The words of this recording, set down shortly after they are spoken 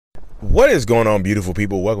What is going on, beautiful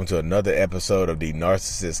people? Welcome to another episode of the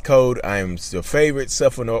Narcissist Code. I am your favorite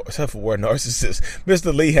self-aware narcissist,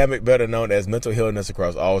 Mr. Lee Hammock, better known as Mental Illness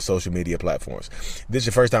across all social media platforms. If this is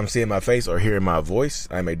your first time seeing my face or hearing my voice,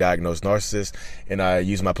 I'm a diagnosed narcissist, and I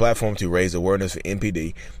use my platform to raise awareness for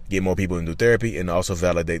NPD, get more people into therapy, and also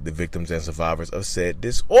validate the victims and survivors of said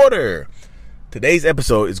disorder. Today's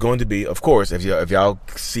episode is going to be, of course, if you're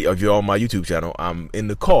on my YouTube channel, I'm in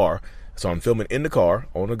the car. So I'm filming in the car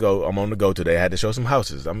on the go. I'm on the go today. I had to show some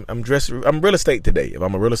houses. I'm real estate today. If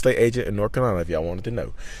I'm a real estate agent in North Carolina, if y'all wanted to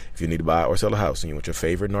know, if you need to buy or sell a house and you want your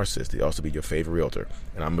favorite narcissist to also be your favorite realtor,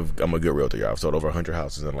 and I'm a good realtor, y'all. I've sold over 100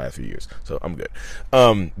 houses in the last few years, so I'm good.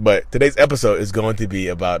 But today's episode is going to be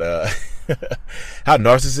about how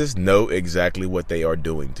narcissists know exactly what they are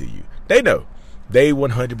doing to you. They know. They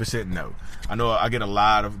 100% know. I know I get a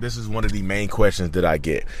lot of, this is one of the main questions that I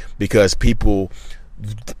get, because people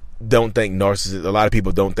don't think narcissists, a lot of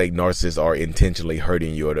people don't think narcissists are intentionally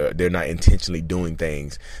hurting you, or they're not intentionally doing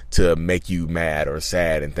things to make you mad or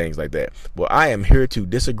sad and things like that. Well, I am here to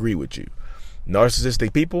disagree with you.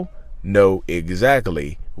 Narcissistic people know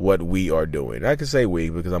exactly what we are doing. I can say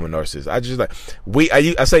we because I'm a narcissist. I just like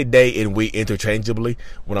I say they and we interchangeably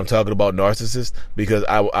when I'm talking about narcissists, because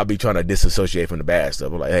I'll be trying to disassociate from the bad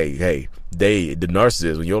stuff. I'm like, hey, they, the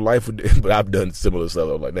narcissist in your life, but I've done similar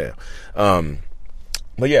stuff. I'm like, damn.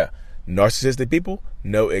 But yeah, narcissistic people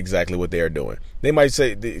know exactly what they are doing. They might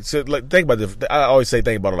say, so like, think about this. I always say,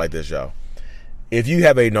 think about it like this, y'all. If you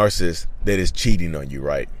have a narcissist that is cheating on you,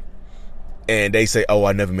 right? And they say, oh,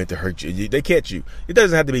 I never meant to hurt you. They catch you. It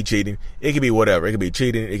doesn't have to be cheating. It could be whatever. It could be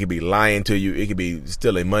cheating. It could be lying to you. It could be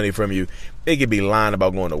stealing money from you. It could be lying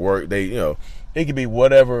about going to work. It could be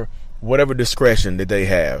whatever discretion that they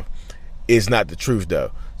have is not the truth,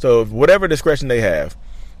 though. So whatever discretion they have,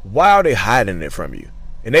 why are they hiding it from you?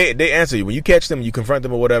 And they answer you when you catch them, you confront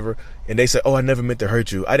them or whatever, and they say, "Oh, I never meant to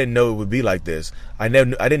hurt you. I didn't know it would be like this. I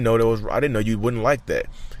didn't know you wouldn't like that."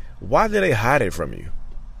 Why did they hide it from you?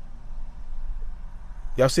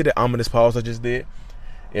 Y'all see the ominous pause I just did?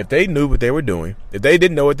 If they knew what they were doing, if they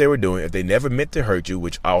didn't know what they were doing, if they never meant to hurt you,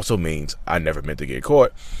 which also means I never meant to get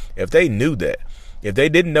caught. If they knew that, if they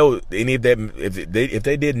didn't know any of that, if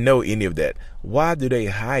they didn't know any of that, why do they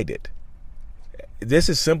hide it? This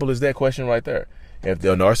is simple as that question right there. If the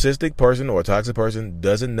narcissistic person or a toxic person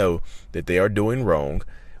doesn't know that they are doing wrong,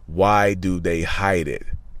 why do they hide it?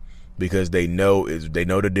 Because they know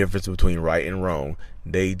the difference between right and wrong.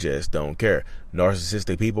 They just don't care.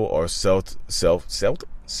 Narcissistic people are self-serving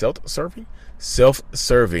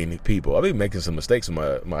people. I've been making some mistakes in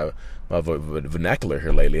my vernacular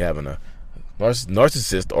here lately. Having a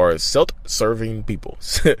narcissist are self-serving people.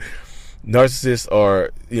 Narcissists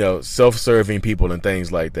are, self-serving people and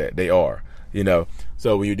things like that. They are.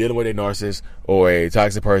 So when you're dealing with a narcissist or a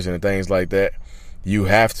toxic person and things like that, you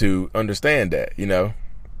have to understand that, you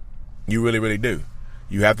really, really do.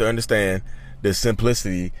 You have to understand the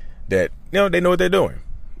simplicity that, they know what they're doing.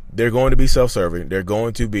 They're going to be self-serving. They're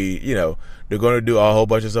going to be, they're going to do a whole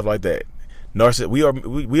bunch of stuff like that.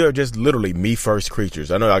 We are just literally me first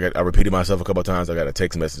creatures. I know I repeated myself a couple of times. I got a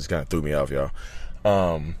text message kind of threw me off, y'all.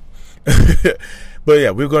 But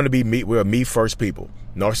yeah, we're going to be me. We're me first people.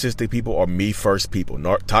 Narcissistic people are me first people.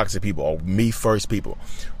 Toxic people are me first people.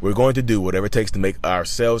 We're going to do whatever it takes to make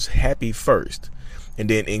ourselves happy first, and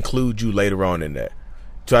then include you later on in that.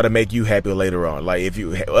 Try to make you happy later on. Like if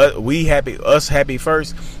us happy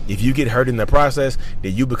first. If you get hurt in the process,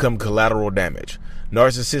 then you become collateral damage.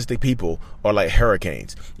 Narcissistic people are like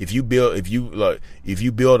hurricanes. If you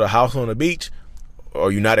build a house on the beach,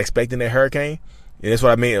 or you're not expecting a hurricane. And that's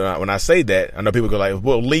what I mean when I say that. I know people go like,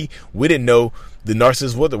 well, Lee, we didn't know the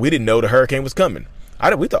narcissist was. We didn't know the hurricane was coming.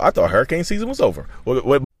 I thought hurricane season was over.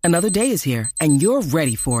 What? Another day is here, and you're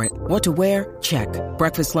ready for it. What to wear? Check.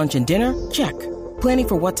 Breakfast, lunch, and dinner? Check. Planning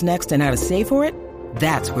for what's next and how to save for it?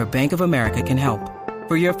 That's where Bank of America can help.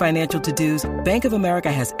 For your financial to-dos, Bank of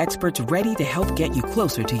America has experts ready to help get you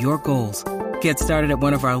closer to your goals. Get started at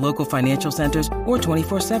one of our local financial centers or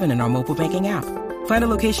 24/7 in our mobile banking app. Find a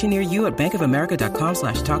location near you at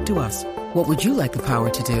bankofamerica.com/talktous. What would you like the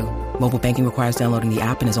power to do? Mobile banking requires downloading the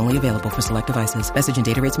app and is only available for select devices. Message and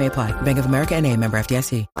data rates may apply. Bank of America N.A., member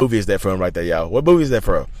FDIC. What movie is that from right there, y'all? What movie is that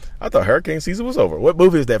from? I thought hurricane season was over. What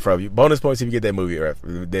movie is that from? Bonus points if you get that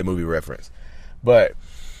movie reference. But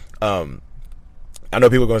I know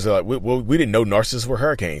people are going to say, like, we didn't know narcissists were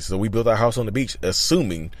hurricanes, so we built our house on the beach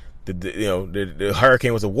assuming that the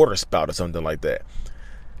hurricane was a water spout or something like that.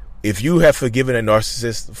 If you have forgiven a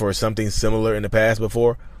narcissist for something similar in the past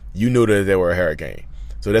before, you knew that they were a hurricane.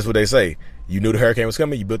 So that's what they say. You knew the hurricane was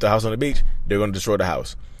coming. You built the house on the beach. They're going to destroy the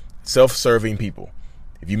house. Self-serving people.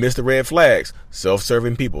 If you missed the red flags,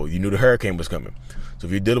 self-serving people, you knew the hurricane was coming. So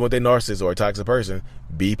if you're dealing with a narcissist or a toxic person,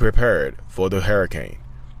 be prepared for the hurricane.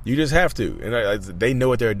 You just have to. And they know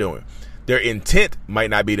what they're doing. Their intent might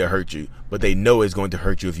not be to hurt you, but they know it's going to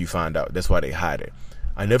hurt you if you find out. That's why they hide it.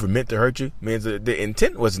 I never meant to hurt you. Means the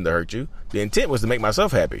intent wasn't to hurt you. The intent was to make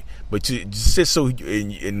myself happy. But you just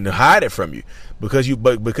and hide it from you because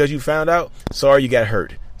you found out. Sorry you got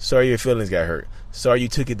hurt. Sorry your feelings got hurt. Sorry you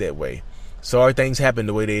took it that way. Sorry things happened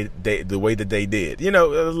the way the way that they did. You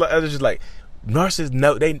know, I was just like narcissists.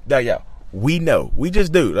 No, we know. We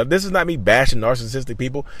just do. Like, this is not me bashing narcissistic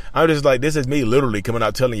people. I'm just like, this is me literally coming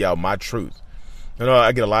out telling y'all my truth. You know,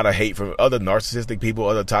 I get a lot of hate from other narcissistic people,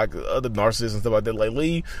 other narcissists and stuff like that. Like,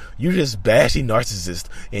 Lee, you just bashing narcissists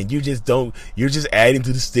and you're just adding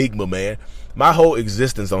to the stigma, man. My whole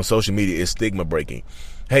existence on social media is stigma breaking.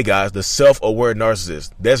 Hey guys, the self-aware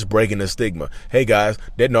narcissist, that's breaking the stigma. Hey guys,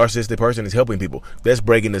 that narcissistic person is helping people. That's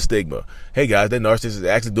breaking the stigma. Hey guys, that narcissist is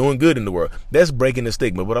actually doing good in the world. That's breaking the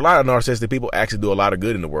stigma. But a lot of narcissistic people actually do a lot of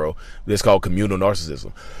good in the world. That's called communal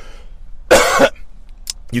narcissism.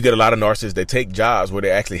 You get a lot of narcissists that take jobs where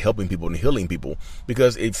they're actually helping people and healing people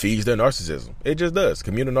because it feeds their narcissism. It just does.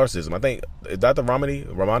 Communal narcissism. I think Dr.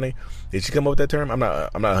 Ramani, did she come up with that term? I'm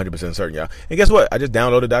not 100% certain, y'all. And guess what? I just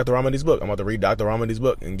downloaded Dr. Ramani's book. I'm about to read Dr. Ramani's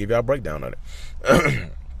book and give y'all a breakdown on it.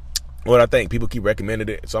 What I think. People keep recommending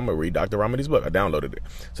it, so I'm going to read Dr. Ramani's book. I downloaded it.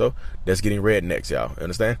 So that's getting read next, y'all.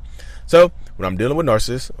 Understand? So when I'm dealing with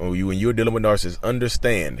narcissists, or when you're dealing with narcissists,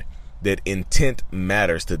 understand that intent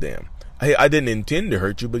matters to them. Hey, I didn't intend to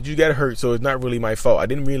hurt you, but you got hurt, so it's not really my fault. I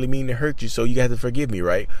didn't really mean to hurt you, so you have to forgive me,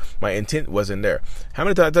 right? My intent wasn't there. How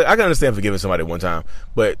many times? I can understand forgiving somebody one time,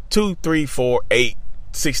 but 2, 3, 4, 8,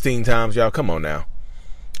 16 times, y'all, come on now.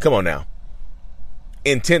 Come on now.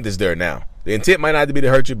 Intent is there now. The intent might not be to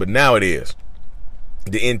hurt you, but now it is.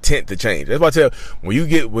 The intent to change. That's why I tell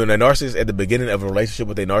you, when a narcissist at the beginning of a relationship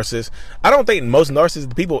with a narcissist, I don't think most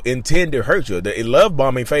narcissistic people intend to hurt you. The love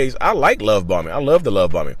bombing phase, I like love bombing. I love the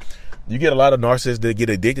love bombing. You get a lot of narcissists that get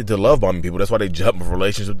addicted to love bombing people. That's why they jump from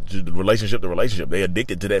relationship to relationship. They're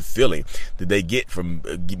addicted to that feeling that they get from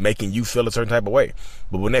making you feel a certain type of way.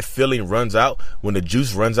 But when that feeling runs out, when the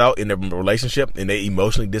juice runs out in the relationship and they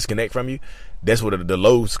emotionally disconnect from you, that's where the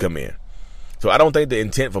lows come in. So I don't think the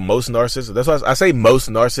intent for most narcissists, that's why I say most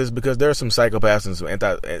narcissists, because there are some psychopaths and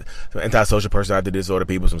some antisocial personality disorder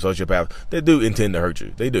people, some sociopaths, they do intend to hurt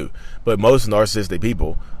you. They do. But most narcissistic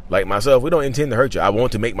people, like myself, we don't intend to hurt you. I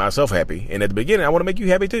want to make myself happy. And at the beginning, I want to make you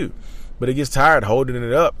happy too. But it gets tired holding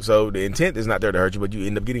it up. So the intent is not there to hurt you, but you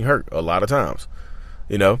end up getting hurt a lot of times.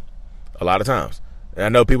 You know, a lot of times. And I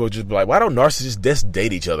know people just be like, why don't narcissists just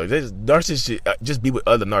date each other? Narcissists should just be with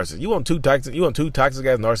other narcissists. You want two toxic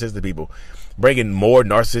ass narcissistic people bringing more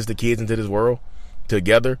narcissistic kids into this world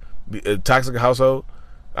together, a toxic household.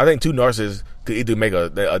 I think two narcissists could either make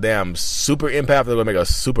a damn super empath or make a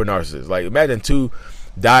super narcissist. Like, imagine two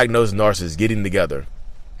diagnosed narcissists getting together,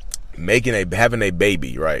 having a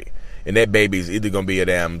baby, right? And that baby is either going to be a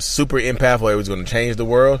damn super empath or it's going to change the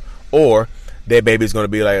world, or that baby is going to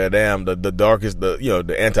be like a damn the darkest,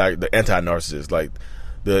 the anti narcissist, like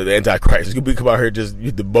the antichrist. It's going to come out here just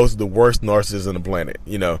the worst narcissist on the planet,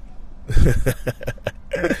 you know.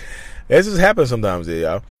 This just happens sometimes,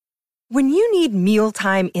 y'all. When you need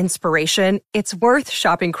mealtime inspiration, it's worth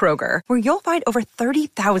shopping Kroger, where you'll find over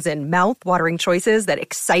 30,000 mouth-watering choices that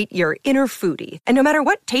excite your inner foodie. And no matter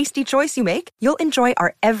what tasty choice you make, you'll enjoy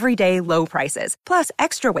our everyday low prices, plus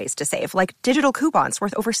extra ways to save, like digital coupons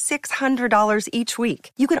worth over $600 each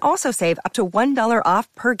week. You can also save up to $1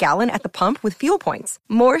 off per gallon at the pump with fuel points.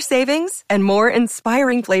 More savings and more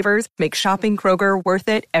inspiring flavors make shopping Kroger worth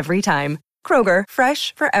it every time. Kroger,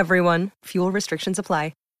 fresh for everyone. Fuel restrictions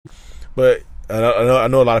apply. But I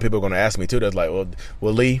know a lot of people are going to ask me too. That's like,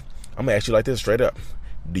 well, Lee, I'm gonna ask you like this straight up.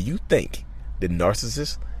 Do you think the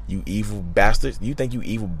narcissists, you evil bastards,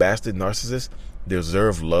 narcissists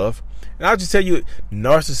deserve love? And I'll just tell you,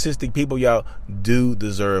 narcissistic people, y'all, do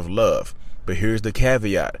deserve love. But here's the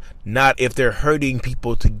caveat: not if they're hurting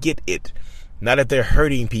people to get it. Not if they're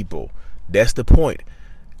hurting people. That's the point.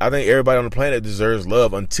 I think everybody on the planet deserves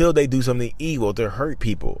love until they do something evil to hurt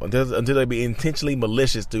people. Until they be intentionally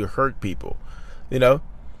malicious to hurt people. You know,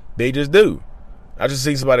 they just do. I just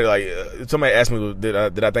seen somebody somebody asked me, did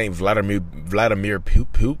I think Vladimir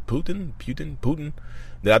Putin?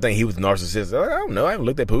 Did I think he was narcissistic? I don't know. I haven't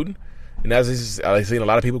looked at Putin, and I've seen a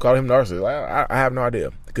lot of people call him narcissist. I have no idea.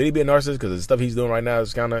 Could he be a narcissist? Because the stuff he's doing right now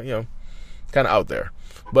is kind of out there.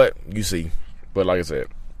 But you see, like I said.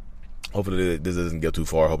 Hopefully this doesn't get too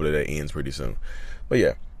far. Hopefully that ends pretty soon. But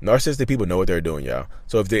yeah, narcissistic people know what they're doing, y'all.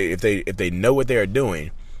 So if they know what they're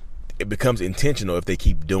doing, it becomes intentional if they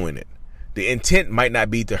keep doing it. The intent might not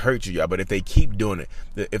be to hurt you, y'all, but if they keep doing it,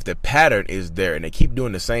 if the pattern is there and they keep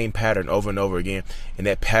doing the same pattern over and over again, and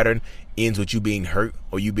that pattern ends with you being hurt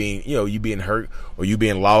or you being hurt or you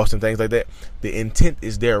being lost and things like that, the intent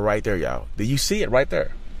is there right there, y'all. You see it right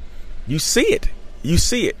there. You see it. You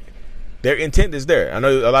see it. Their intent is there. I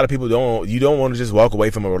know a lot of people don't want to just walk away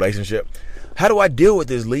from a relationship. How do I deal with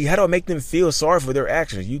this, Lee? How do I make them feel sorry for their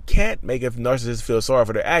actions? You can't make a narcissist feel sorry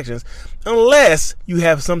for their actions unless you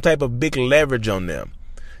have some type of big leverage on them.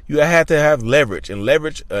 You have to have leverage, and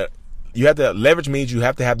leverage means you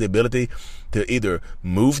have to have the ability to either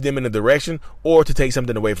move them in a direction or to take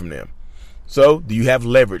something away from them. So, do you have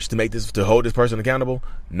leverage to hold this person accountable?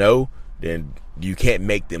 No, then you can't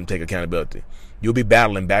make them take accountability. You'll be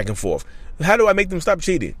battling back and forth. How do I make them stop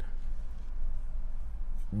cheating?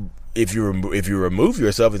 If you remove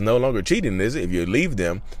yourself, it's no longer cheating, is it? If you leave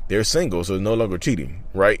them, they're single, so it's no longer cheating,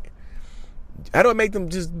 right? How do I make them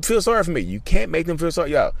just feel sorry for me? You can't make them feel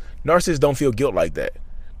sorry. Y'all, narcissists don't feel guilt like that.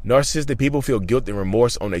 Narcissistic people feel guilt and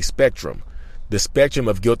remorse on a spectrum. The spectrum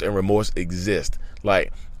of guilt and remorse exists.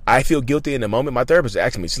 Like, I feel guilty in the moment. My therapist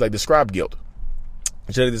asked me, she's like, describe guilt.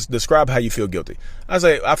 She said, describe how you feel guilty. I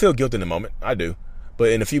say, I feel guilt in the moment. I do.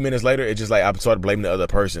 But in a few minutes later, it's just like I started blaming the other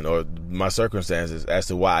person or my circumstances as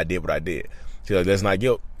to why I did what I did. She's like, that's not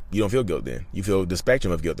guilt. You don't feel guilt then. You feel the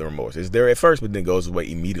spectrum of guilt and remorse. It's there at first, but then goes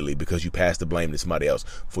away immediately because you pass the blame to somebody else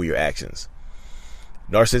for your actions.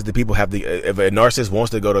 Narcissistic people if a narcissist wants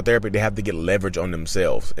to go to therapy, they have to get leverage on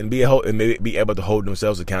themselves and be able to hold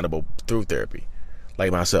themselves accountable through therapy.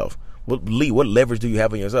 Like myself. Lee, what leverage do you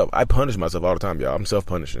have on yourself? I punish myself all the time, y'all. I'm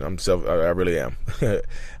self-punishing. I really am.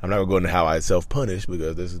 I'm not gonna go into how I self-punish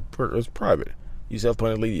because it's private. You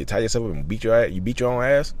self-punish, Lee. You tie yourself up and beat your ass. You beat your own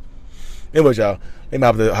ass. Anyway, y'all,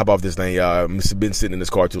 let me hop off this thing, y'all. I've been sitting in this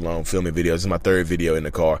car too long filming videos. This is my third video in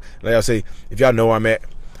the car. Like I say, if y'all know where I'm at,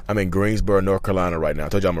 I'm in Greensboro, North Carolina right now. I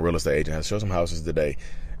told you I'm a real estate agent. I had to show some houses today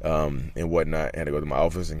and whatnot. I had to go to my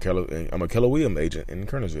office and I'm a Keller Williams agent in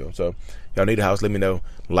Kernersville. So y'all need a house, let me know.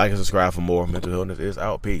 Like and subscribe for more. Mental Illness is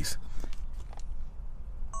out. Peace.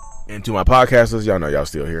 And to my podcasters, y'all know y'all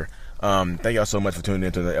still here. Thank y'all so much for tuning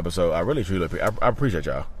into the episode. I really truly I appreciate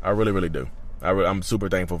y'all. I really, really do. I'm super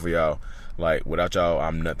thankful for y'all. Like, without y'all,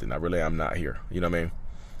 I'm nothing. I'm not here. You know what I mean?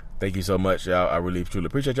 Thank you so much, y'all. I really truly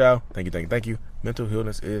appreciate y'all. Thank you. Mental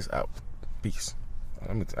Illness is out. Peace.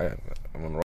 I'm on the